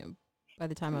 by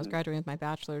the time I was graduating with my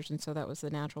bachelor's, and so that was the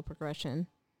natural progression.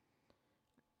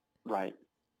 Right.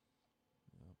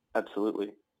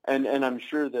 Absolutely. And I'm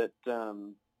sure that,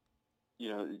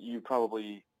 you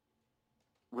probably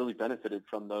really benefited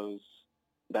from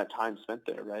that time spent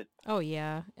there, right? Oh,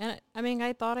 yeah. And I mean,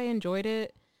 I thought I enjoyed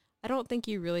it. I don't think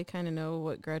you really kind of know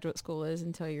what graduate school is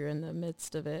until you're in the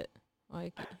midst of it.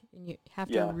 Like, and you have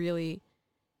to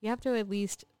you have to at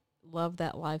least love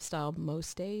that lifestyle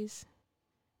most days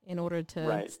in order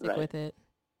to stick with it.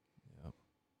 Yep.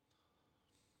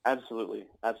 Absolutely.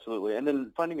 Absolutely. And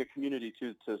then finding a community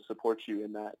too to support you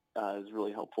in that is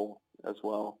really helpful as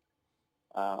well.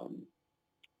 And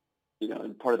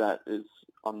part of that is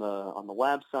on the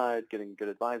lab side, getting good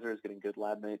advisors, getting good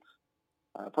lab mates.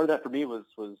 Part of that for me was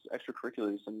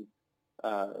extracurriculars, and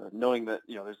knowing that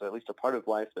there's at least a part of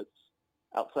life that's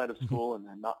outside of school and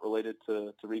not related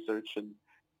to research, and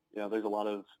there's a lot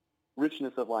of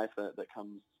richness of life that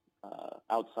comes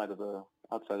outside of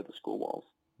the school walls.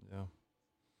 Yeah.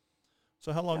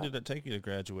 So how long did it take you to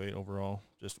graduate overall,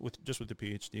 just with the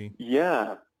PhD?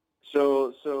 Yeah.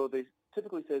 So they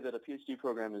typically say that a PhD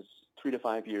program is 3 to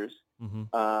 5 years.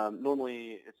 Mm-hmm.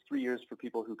 Normally, it's 3 years for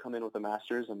people who come in with a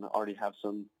master's and already have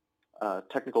some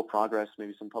technical progress,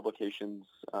 maybe some publications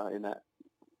in that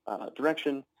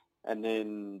direction, and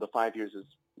then the 5 years is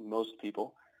most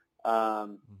people.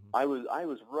 I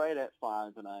was right at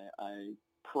 5, and I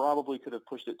probably could have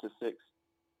pushed it to 6.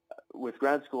 With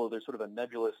grad school, there's sort of a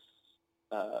nebulous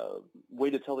way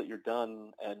to tell that you're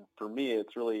done, and for me,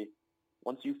 it's really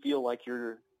once you feel like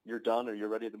you're done or you're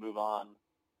ready to move on,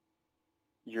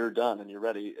 you're done and you're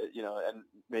ready, and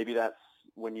maybe that's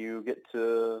when you get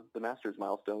to the master's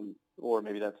milestone, or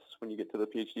maybe that's when you get to the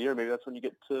PhD, or maybe that's when you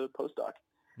get to postdoc.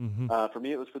 Mm-hmm. For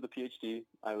me, it was for the PhD.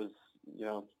 I was,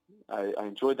 I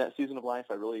enjoyed that season of life.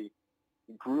 I really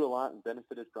grew a lot and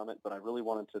benefited from it, but I really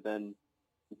wanted to then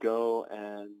go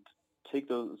and take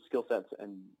those skill sets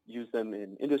and use them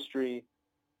in industry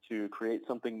to create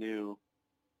something new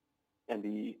and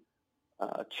be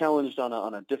challenged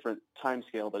on a different time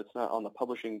scale, but it's not on the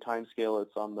publishing time scale.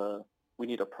 It's on the we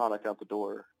need a product out the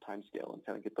door time scale, and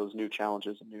kind of get those new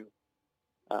challenges and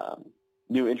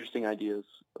new interesting ideas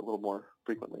a little more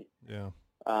frequently. Yeah.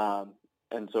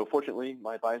 And so fortunately,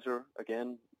 my advisor,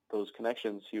 again, those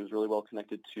connections, he was really well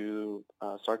connected to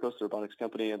Sarcos, the robotics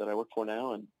company that I work for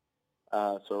now. And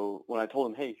so when I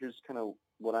told him, hey, here's kind of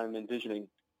what I'm envisioning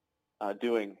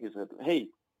doing, he said, hey,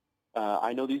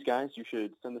 I know these guys. You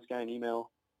should send this guy an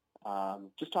email.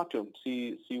 Just talk to him,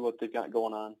 see what they've got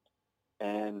going on.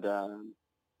 And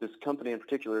this company in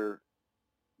particular,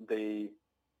 they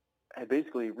had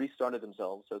basically restarted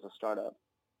themselves as a startup.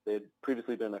 They had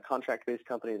previously been a contract-based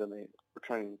company. Then they were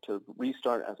trying to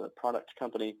restart as a product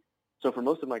company. So for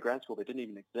most of my grad school, they didn't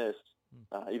even exist,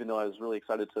 even though I was really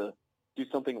excited to do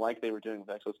something like they were doing with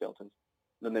exoskeletons.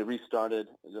 Then they restarted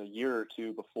a year or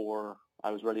two before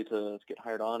I was ready to get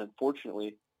hired on. And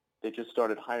fortunately, they just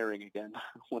started hiring again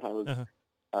when I was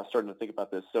starting to think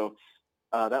about this. So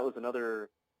that was another,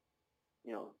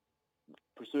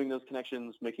 pursuing those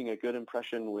connections, making a good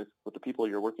impression with the people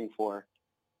you're working for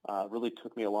really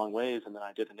took me a long ways. And then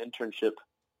I did an internship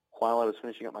while I was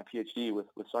finishing up my PhD with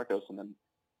Sarcos, and then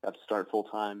got to start full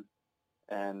time.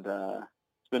 And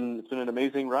it's been an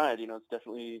amazing ride. It's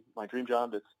definitely my dream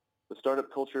job. It's the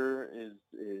startup culture is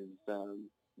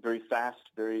very fast,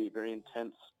 very very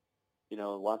intense.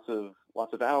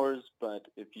 Lots of hours. But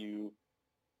if you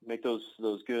make those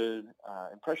good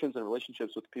impressions and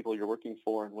relationships with the people you're working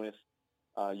for and with,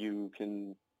 you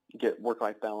can get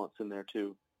work-life balance in there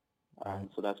too. Right.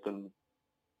 So that's been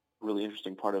a really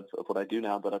interesting part of what I do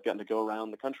now. But I've gotten to go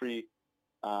around the country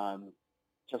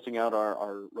testing out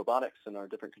our robotics and our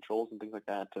different controls and things like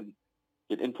that, and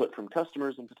get input from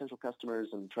customers and potential customers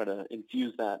and try to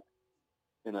infuse that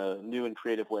in a new and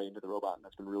creative way into the robot. And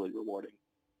that's been really rewarding.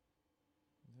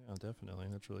 Yeah, definitely.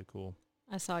 That's really cool.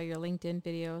 I saw your LinkedIn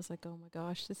video. I was like, oh my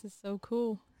gosh, this is so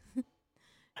cool.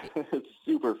 It's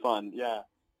super fun. Yeah.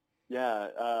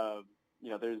 There's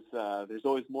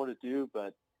always more to do,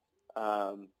 but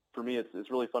for me,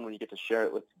 it's really fun when you get to share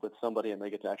it with somebody and they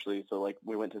get to actually. So like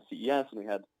we went to CES and we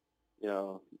had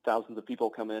thousands of people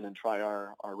come in and try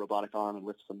our robotic arm and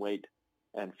lift some weight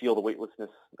and feel the weightlessness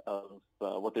of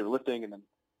what they were lifting, and then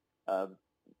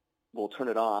we'll turn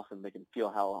it off and they can feel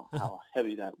how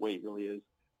heavy that weight really is.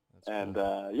 That's and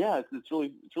cool.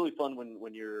 it's really fun when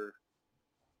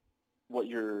what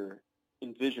you're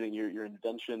envisioning, your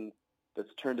invention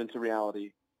that's turned into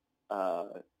reality,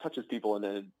 touches people, and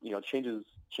then changes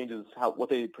what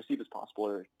they perceive as possible,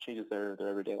 or changes their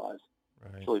everyday lives.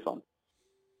 Right. It's really fun.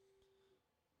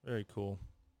 Very cool.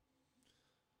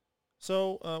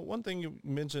 So one thing you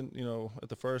mentioned, at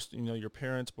the first, your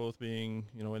parents both being,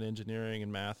 in engineering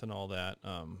and math and all that.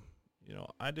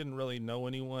 I didn't really know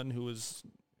anyone who was,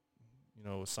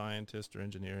 a scientist or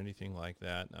engineer, anything like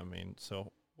that. I mean,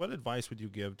 so what advice would you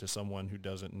give to someone who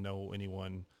doesn't know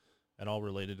anyone at all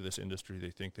related to this industry they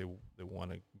think they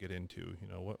want to get into?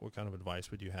 What kind of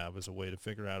advice would you have as a way to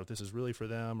figure out if this is really for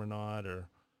them or not, or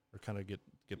kind of get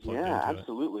plugged into it? Yeah,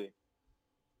 absolutely.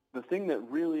 The thing that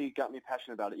really got me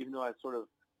passionate about it, even though I was sort of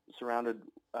surrounded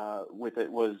with it,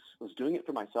 was doing it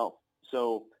for myself.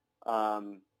 So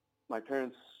my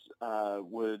parents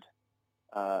would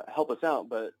help us out,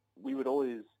 but we would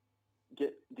always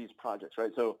get these projects,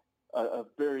 right? So a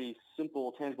very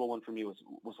simple, tangible one for me was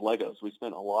Legos. We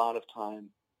spent a lot of time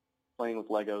playing with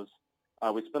Legos.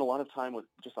 We spent a lot of time with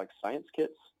just like science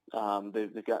kits.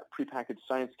 They've got prepackaged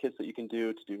science kits that you can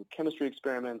do chemistry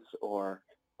experiments or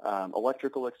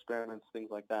electrical experiments, things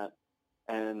like that.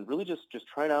 And really just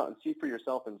try it out and see for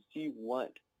yourself and see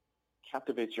what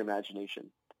captivates your imagination.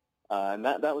 And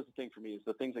that was the thing for me, is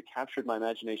the things that captured my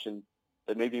imagination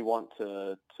that made me want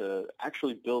to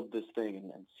actually build this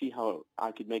thing and see how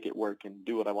I could make it work and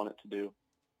do what I want it to do.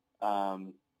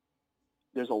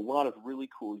 There's a lot of really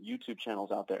cool YouTube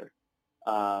channels out there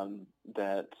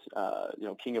that,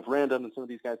 King of Random and some of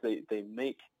these guys, they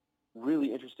make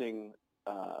really interesting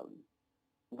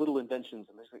little inventions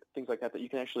and things like that you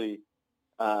can actually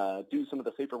do some of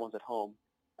the safer ones at home.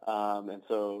 And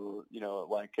so,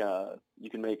 you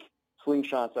can make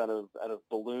slingshots out of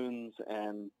balloons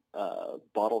and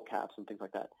bottle caps and things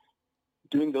like that.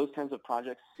 Doing those kinds of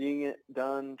projects, seeing it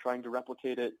done, trying to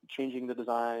replicate it, changing the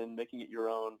design, making it your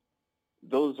own,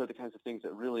 those are the kinds of things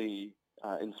that really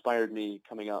inspired me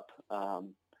coming up. So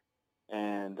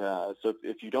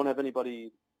if you don't have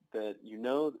anybody that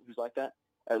who's like that,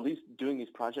 at least doing these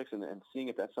projects and seeing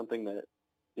if that's something that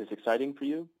is exciting for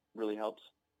you really helps.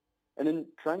 And then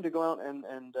trying to go out and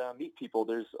meet people.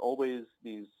 There's always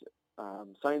these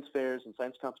science fairs and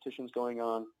science competitions going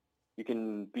on. You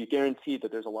can be guaranteed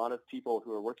that there's a lot of people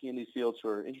who are working in these fields who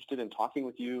are interested in talking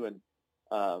with you and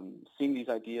seeing these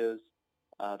ideas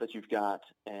that you've got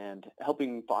and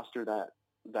helping foster that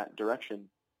direction,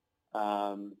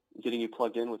 getting you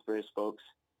plugged in with various folks.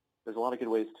 There's a lot of good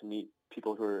ways to meet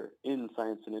people who are in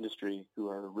science and industry who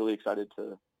are really excited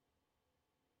to,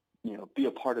 be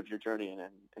a part of your journey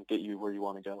and get you where you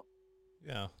want to go.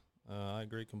 Yeah, I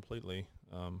agree completely.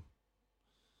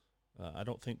 I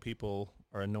don't think people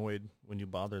are annoyed when you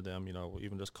bother them,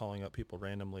 even just calling up people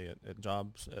randomly at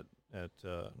jobs, at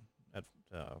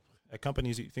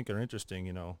companies that you think are interesting.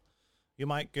 You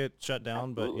might get shut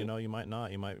down, Absolutely. but, you might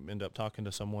not. You might end up talking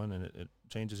to someone and it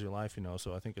changes your life,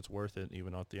 so I think it's worth it,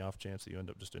 even on the off chance that you end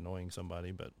up just annoying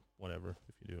somebody, but whatever,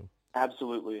 if you do.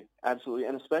 Absolutely.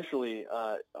 And especially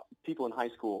people in high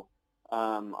school.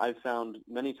 I've found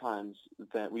many times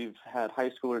that we've had high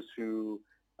schoolers who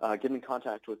get in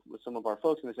contact with some of our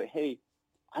folks and they say, hey,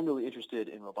 I'm really interested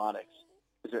in robotics.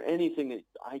 Is there anything that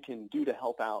I can do to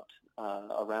help out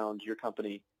around your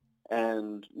company?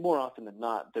 And more often than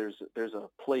not, there's a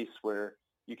place where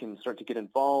you can start to get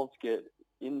involved, get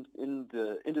in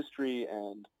the industry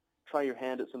and try your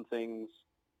hand at some things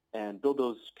and build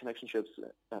those connections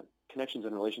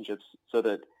and relationships so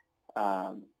that,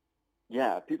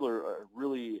 people are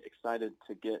really excited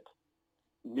to get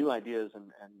new ideas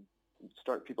and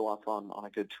start people off on a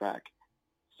good track.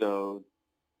 So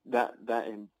that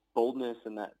in boldness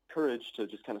and that courage to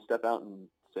just kind of step out and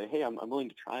say, hey, I'm willing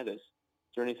to try this.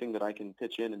 Is there anything that I can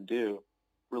pitch in and do?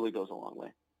 Really goes a long way.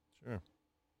 Sure.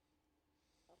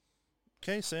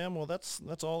 Okay, Sam. Well, that's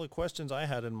all the questions I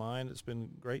had in mind. It's been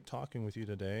great talking with you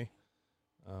today.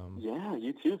 Yeah,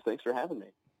 you too. Thanks for having me.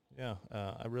 Yeah,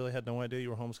 I really had no idea you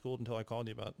were homeschooled until I called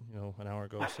you about an hour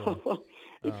ago. So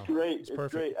it's great. It's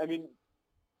perfect. Great. I mean,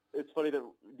 it's funny that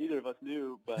neither of us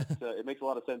knew, but it makes a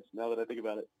lot of sense now that I think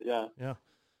about it. Yeah. Yeah.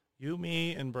 You,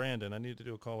 me, and Brandon. I need to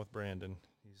do a call with Brandon.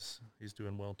 He's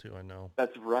doing well too, I know.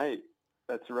 That's right.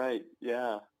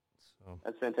 Yeah. So.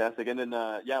 That's fantastic. And then,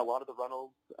 a lot of the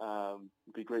Runnels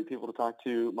would be great people to talk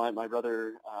to. My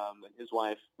brother and his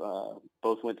wife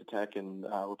both went to Tech and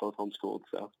were both homeschooled.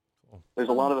 So cool. There's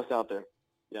a lot of us out there.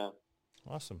 Yeah.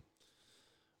 Awesome.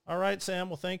 All right, Sam.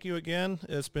 Well, thank you again.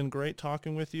 It's been great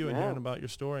talking with you and hearing about your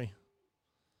story.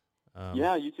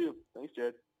 Yeah, you too. Thanks,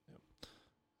 Jared. Yep.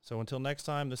 So until next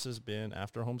time, this has been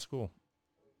After Homeschool.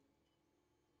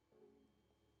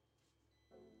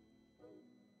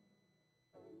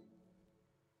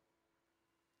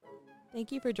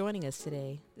 Thank you for joining us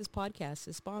today. This podcast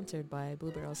is sponsored by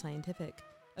Blue Barrel Scientific,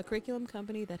 a curriculum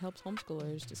company that helps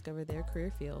homeschoolers discover their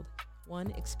career field, one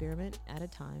experiment at a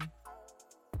time.